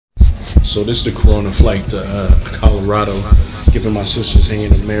So this is the Corona flight to Colorado, giving my sister's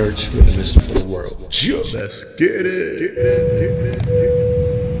hand in marriage with the Mr. for the world. Let's get it.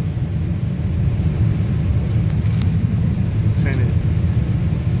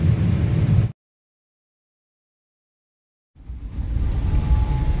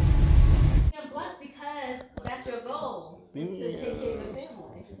 Because that's your goal, is to take care of your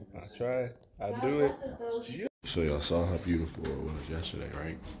family. I try. I do it. So y'all saw how beautiful it was yesterday,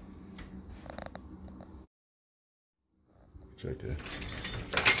 right? Check that.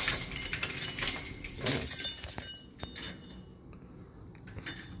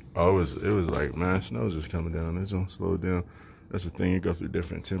 Oh, it was like, man, snow's just coming down. It's gonna slow down. That's the thing. You go through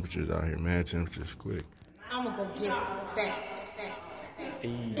different temperatures out here. Man, temperatures quick. I'm gonna go get it. Facts.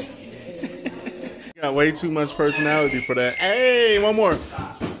 You got way too much personality for that. Hey, one more.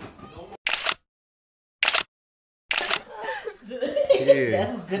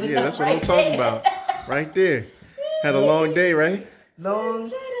 Yeah, that's what I'm talking about. Right there. Had a long day, right? Long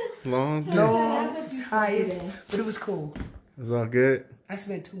day. Tired, but it was cool. It was all good. I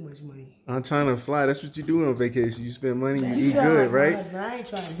spent too much money. I'm trying to fly. That's what you do on vacation. You spend money, you eat good, right? I ain't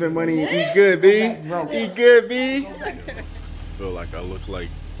trying to spend money and eat good, B. Eat good, B. I feel like I look like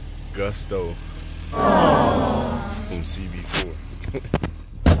Gusto from CB4.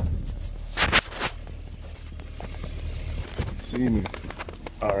 See me.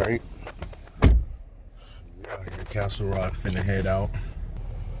 All right. We out here, Castle Rock, finna head out.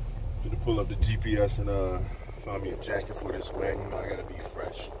 Finna pull up the GPS and find me a jacket for this wedding. You know, I gotta be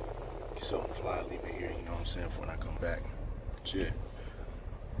fresh. Get something fly, leave it here, you know what I'm saying, for when I come back. But yeah,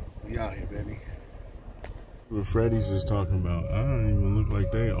 we out here, baby. What Freddy's is talking about, I don't even look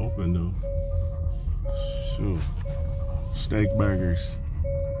like they open though. Shoot. Steak burgers.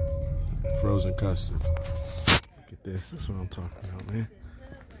 Frozen custard. Look at this, that's what I'm talking about, man.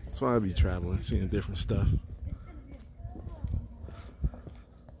 That's why I be traveling, seeing different stuff.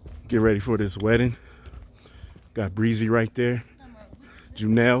 Get ready for this wedding. Got Breezy right there.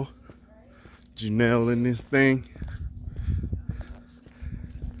 Janelle in this thing.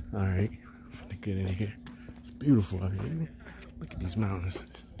 All right, finna get in here. It's beautiful out here, isn't it? Look at these mountains.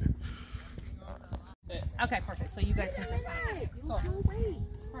 Okay, perfect. So you guys can just kind of cool.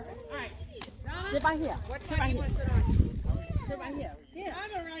 Perfect. All right. Sit by here. What side do you want to sit on? Sit by here. Yeah.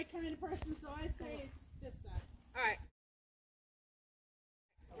 I'm a right kind of person, so I say this side. All right.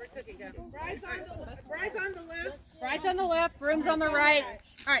 Where's Cookie go? Bride's on the left. Bride's on the left, groom's on the right.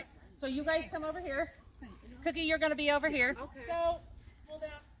 All right. So you guys come over here. Cookie, you're going to be over here. Okay. So, hold on.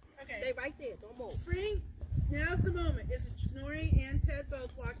 Okay. Stay right there. Don't move. Spring, now's the moment. It's Nori and Ted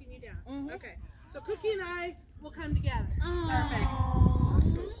both walking you down. Mm-hmm. Okay. So Cookie and I will come together. Perfect.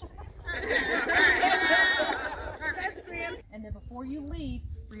 Ted's Graham. And then before you leave,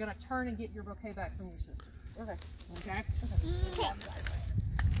 we're going to turn and get your bouquet back from your sister. Okay. Okay.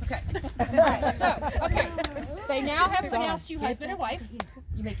 Okay. All right. So, okay. They now have pronounced you husband and wife.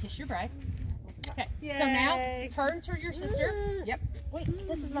 You may kiss your bride. Okay. Yay. So now turn to your sister. Yep. Wait,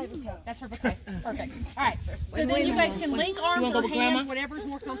 this is my bouquet. That's her bouquet. Perfect. All right. So then you guys can link arms or hands, whatever's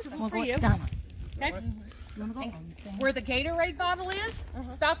more comfortable for you. Okay. Where the Gatorade bottle is,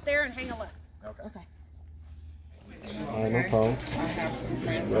 stop there and hang a left. Okay. All right, no problem.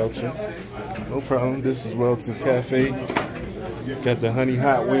 Welton. No problem. This is Welton Cafe. Got the honey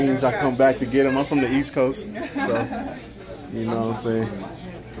hot wings. I come back to get them. I'm from the East Coast, so you know what I'm saying.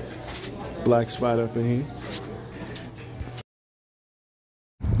 Black spot up in here.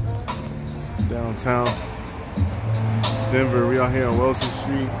 Downtown Denver. We out here on Wilson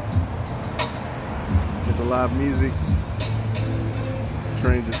Street. Get the live music.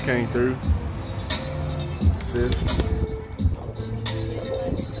 Train just came through. Sis.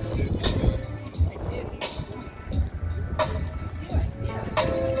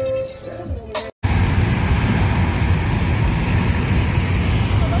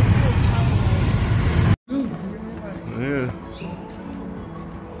 Yeah.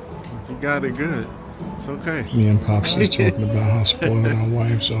 You got it good. It's okay. Me and Pops is talking about how spoiled our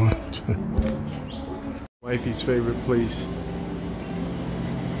wives are. Wifey's favorite place.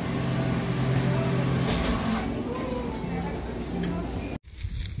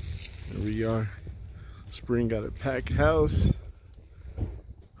 Here we are. Spring got a packed house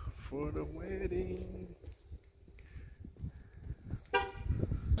for the wedding.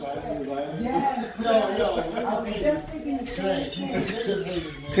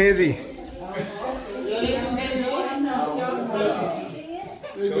 Tansy.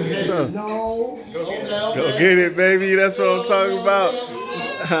 Go get it, baby. That's what I'm talking about.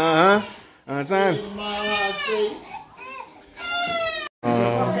 On time.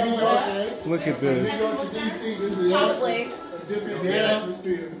 Look at this. Public.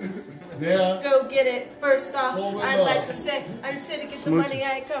 Yeah. Go get it. First off, I'd like to say, I'm just here to get the money.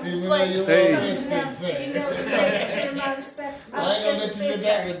 I ain't come to play. Hey. You know, in my respect, I ain't gonna let you get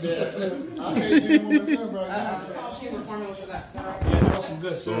that with that. I'll hit you with my son,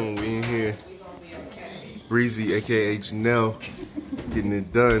 bro. Boom, we in here. Breezy, aka Janelle, getting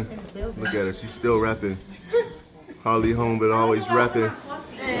it done. Look at her, she's still rapping. Hardly home, but always rapping.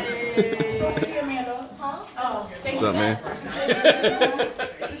 What's up, man?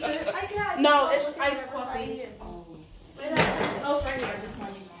 No, it's iced coffee. Oh, it's right here.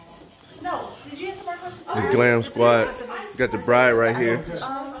 No, did you answer my question? The Glam Squad. Got the bride right here.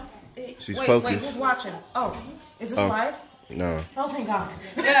 She's focused. Wait, who's watching? Oh, is this live? No. Oh, thank God.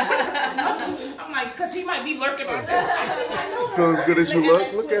 I'm like, because he might be lurking on that. Feeling as good as you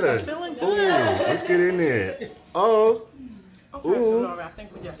look? Look at her. Ooh, let's get in there. Oh. Ooh. I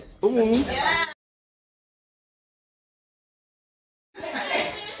think we did it. Ooh.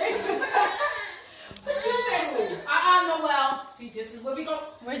 Noel. See, this is where we go.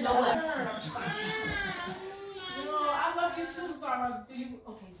 Where's Noel? No, I love you too, Zara. Do you?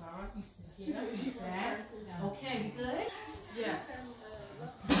 Okay, Zara, you sit here. That. Okay, you good? Yes.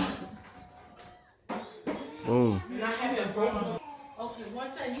 Boom. Okay, one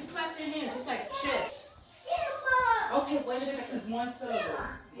side. You clap your hands just like chill. Okay, wait a second. One third.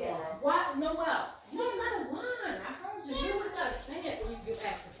 Yeah. What? Noel. You don't gotta whine. I heard you. You always gotta sing it when you get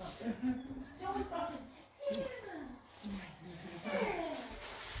asked for something. She always starts with, yeah.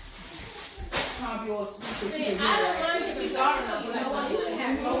 See, I don't want to be Zara. You know what? You didn't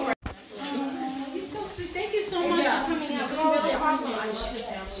have no right. Thank you so much for coming out.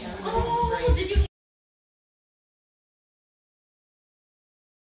 Oh, did you?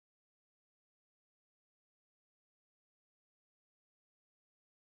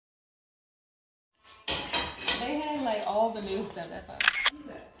 They had like all the new stuff, that's all.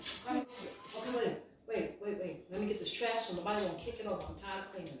 Okay, wait. Let me get this trash so nobody won't kick it over. I'm tired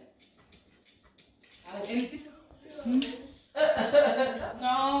of cleaning it.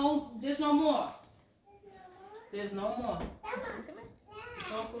 No, there's no more. There's no more.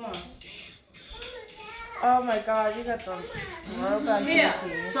 No more. Oh my God, you got the robot. Here,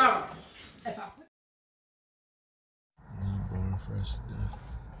 sorry. Born fresh to death.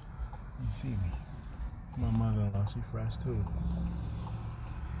 You see me. My mother-in-law, she fresh too.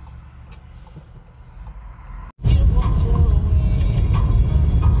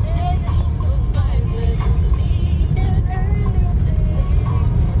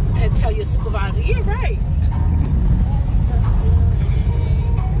 And tell your supervisor, yeah, right.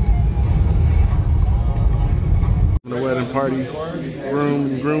 The wedding party,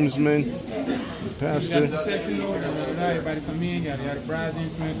 groomsmen, pastor. The session order, everybody come in, got the bride's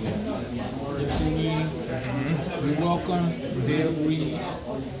entrance, we welcome, Dale Reed.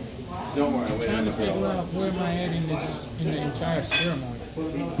 Don't worry, I'm trying to figure out where am I at in the entire ceremony.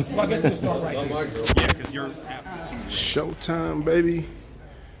 Well, I guess we'll start right here. Yeah, because you're Showtime, baby.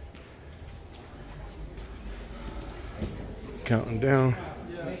 Counting down.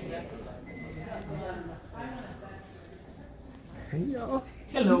 Hey, y'all.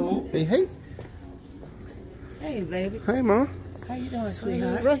 Hello. Hey, hey. Hey, baby. Hey, Mom. How you doing, I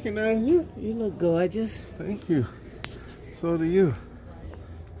sweetheart? recognize you. You look gorgeous. Thank you. So do you.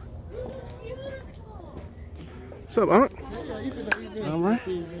 What's up, Aunt? All right.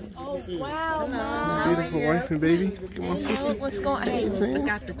 Oh, wow, Mom. Beautiful wife and baby. Come on, sister. What's going on? Hey, we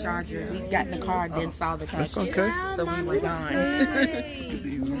forgot the charger. We got in the car, didn't saw the charger. That's okay. So we were gone.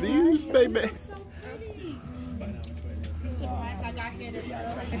 These views, baby. Surprised I got here this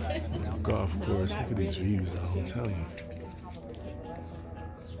early. Golf course. Look at these views, I'm telling you.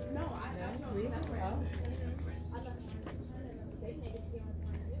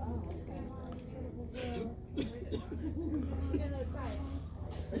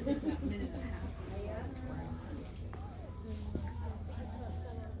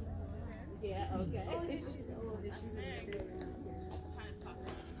 Yeah, okay.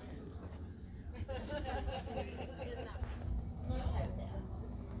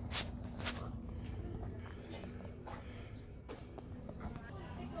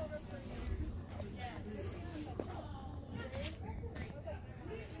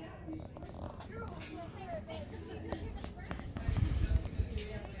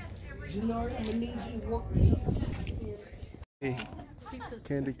 Lord, I'm gonna need you to walk me. Hey,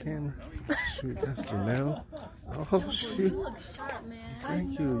 candid camera. Shoot, that's Janelle. Oh, shoot. You look sharp, man.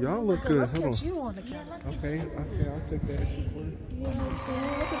 Thank you. Y'all look good. Let's Hold on. get you on the camera. Okay, I'll take that. You know what I'm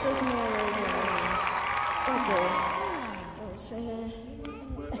saying? Look at this man right here. Okay. You know what I'm saying?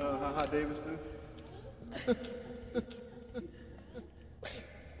 How Davis do?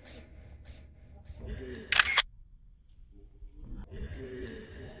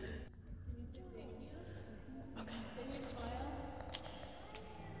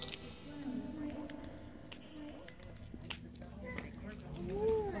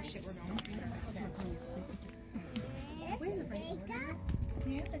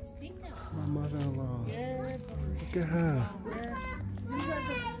 Yeah, that's deep now. My mother-in-law. Look at her.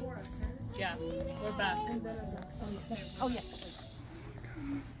 Yeah, we're back. Oh, yeah.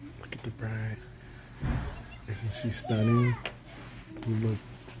 Look at the bride. Isn't she stunning? You look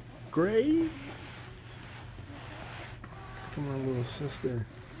great. Look at my little sister.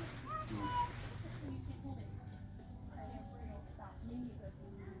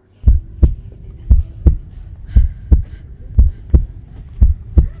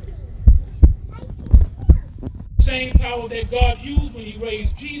 Same power that God used when he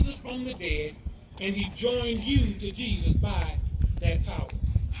raised Jesus from the dead, and he joined you to Jesus by that power.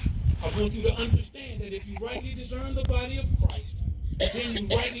 I want you to understand that if you rightly discern the body of Christ, then you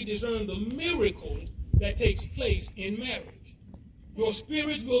rightly discern the miracle that takes place in marriage. Your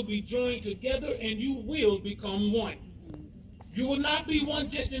spirits will be joined together and you will become one. You will not be one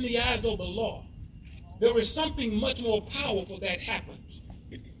just in the eyes of the law. There is something much more powerful that happens.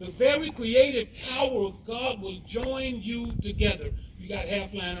 The very creative power of God will join you together. You got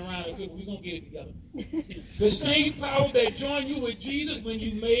half flying around, okay, we're going to get it together. The same power that joined you with Jesus when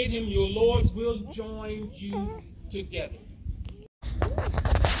you made him your Lord will join you together.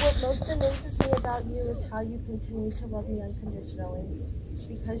 What most amazes me about you is how you continue to love me unconditionally,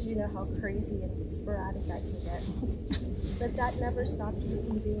 because you know how crazy and sporadic I can get. But that never stopped you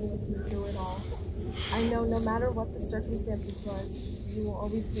from being with me through it all. I know no matter what the circumstances was, you will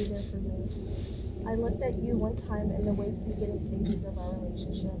always be there for me. I looked at you one time in the beginning stages of our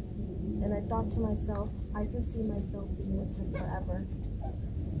relationship, and I thought to myself, I can see myself being with him forever.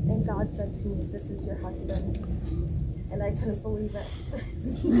 And God said to me, this is your husband. And I couldn't believe it.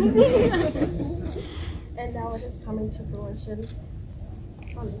 And now it is coming to fruition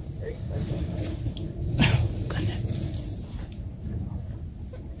on this very special day. Oh, goodness.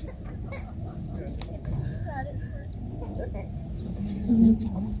 Okay.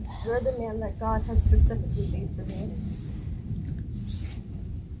 You're the man that God has specifically made for me.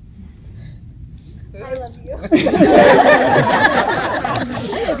 I love you. I'll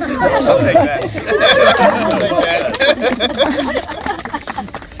take that.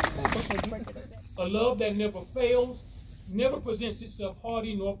 A love that never fails, never presents itself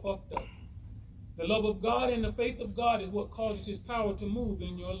haughty nor puffed up. The love of God and the faith of God is what causes his power to move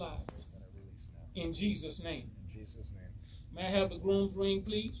in your lives. In Jesus' name. In Jesus' name. May I have the groom's ring,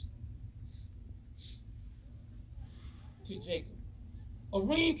 please? To Jacob. A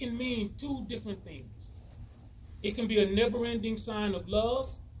ring can mean two different things. It can be a never-ending sign of love,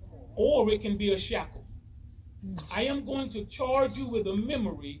 or it can be a shackle. I am going to charge you with a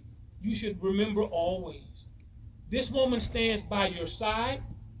memory you should remember always. This woman stands by your side,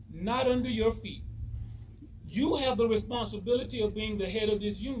 not under your feet. You have the responsibility of being the head of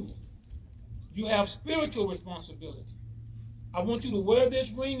this union. You have spiritual responsibility. I want you to wear this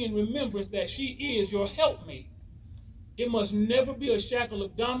ring in remembrance that she is your helpmate. It must never be a shackle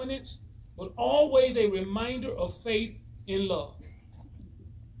of dominance, but always a reminder of faith in love.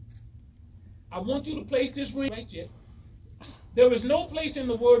 I want you to place this ring right yet. There is no place in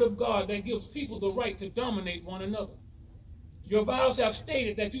the Word of God that gives people the right to dominate one another. Your vows have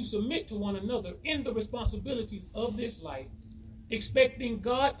stated that you submit to one another in the responsibilities of this life, expecting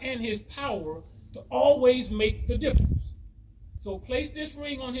God and his power to always make the difference. So place this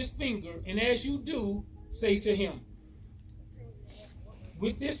ring on his finger, and as you do, say to him,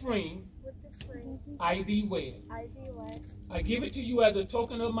 with this ring, I thee wed. I give it to you as a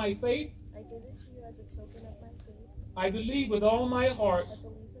token of my faith. I believe with all my heart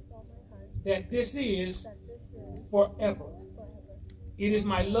that this is forever. It is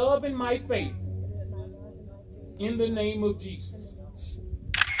my love and my faith in the name of Jesus.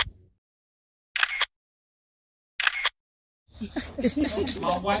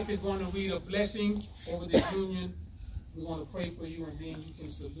 My wife is going to read a blessing over this union. We're going to pray for you, and then you can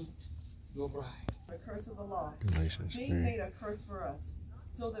salute your bride. The curse of the law, being made a curse for us,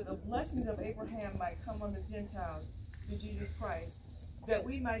 so that the blessings of Abraham might come on the Gentiles through Jesus Christ, that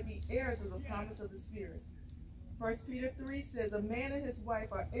we might be heirs of the promise of the Spirit. 1 Peter 3 says, a man and his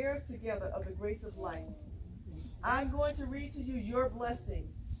wife are heirs together of the grace of life. I'm going to read to you your blessing,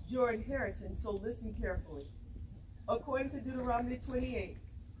 your inheritance, so listen carefully. According to Deuteronomy 28,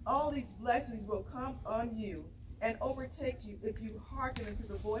 all these blessings will come on you and overtake you if you hearken unto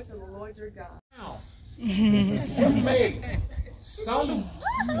the voice of the Lord your God. Now, may salute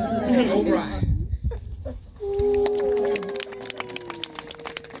your bride. Turn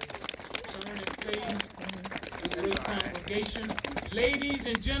and face the great congregation. Ladies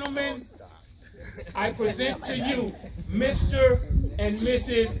and gentlemen, I present to you Mr. and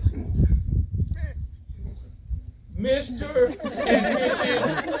Mrs.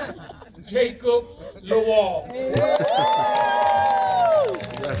 Jacob Lawal.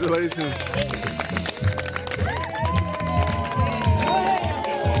 Congratulations.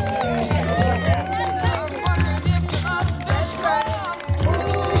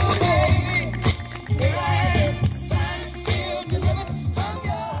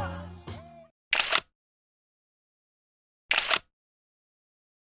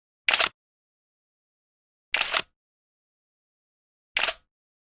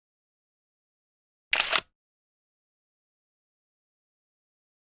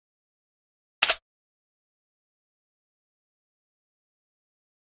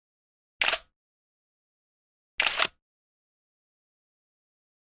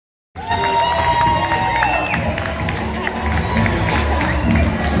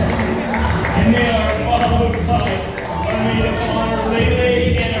 And they are followed by our maid of honor,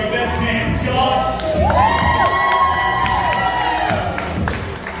 Lele, and our best man, Josh.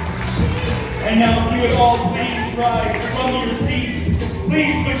 And now, if you would all please rise from your seats,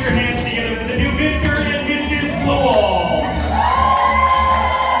 please put your hands together for the new Mr. and Mrs. Lawal.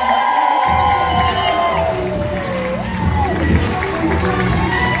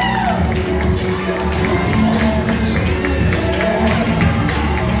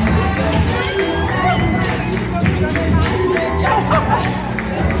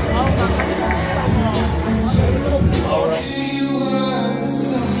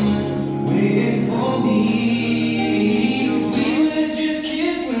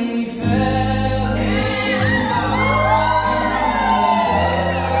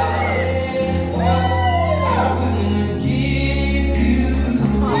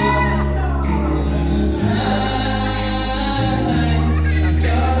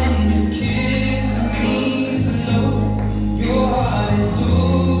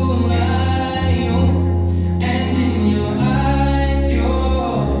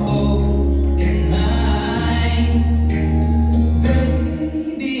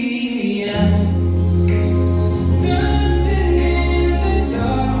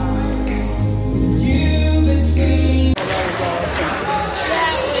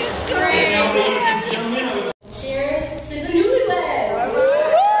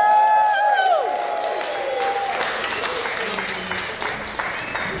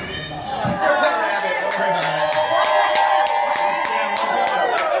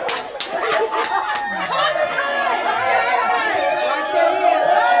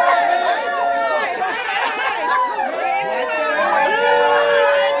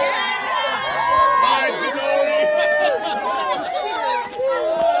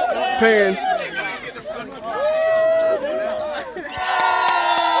 Pan.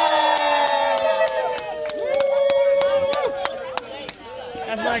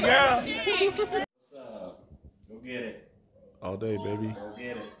 That's my girl. Go get it. All day, baby. Go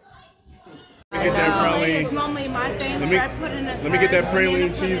get it. Let me get that praline. Let me get that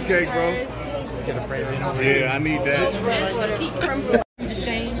praline cheesecake, bro. Get a praline. Yeah, I need that.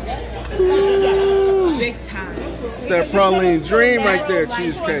 Big time. It's that praline dream right there,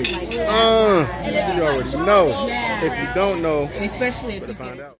 cheesecake. You already know. If you don't know, especially if you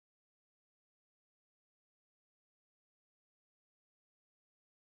find out.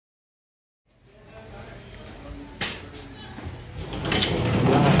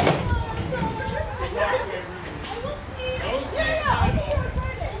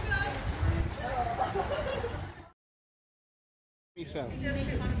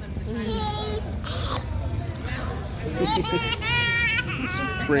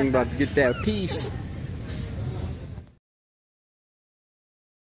 Spring about to get that piece.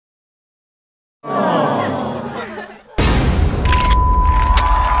 Oh.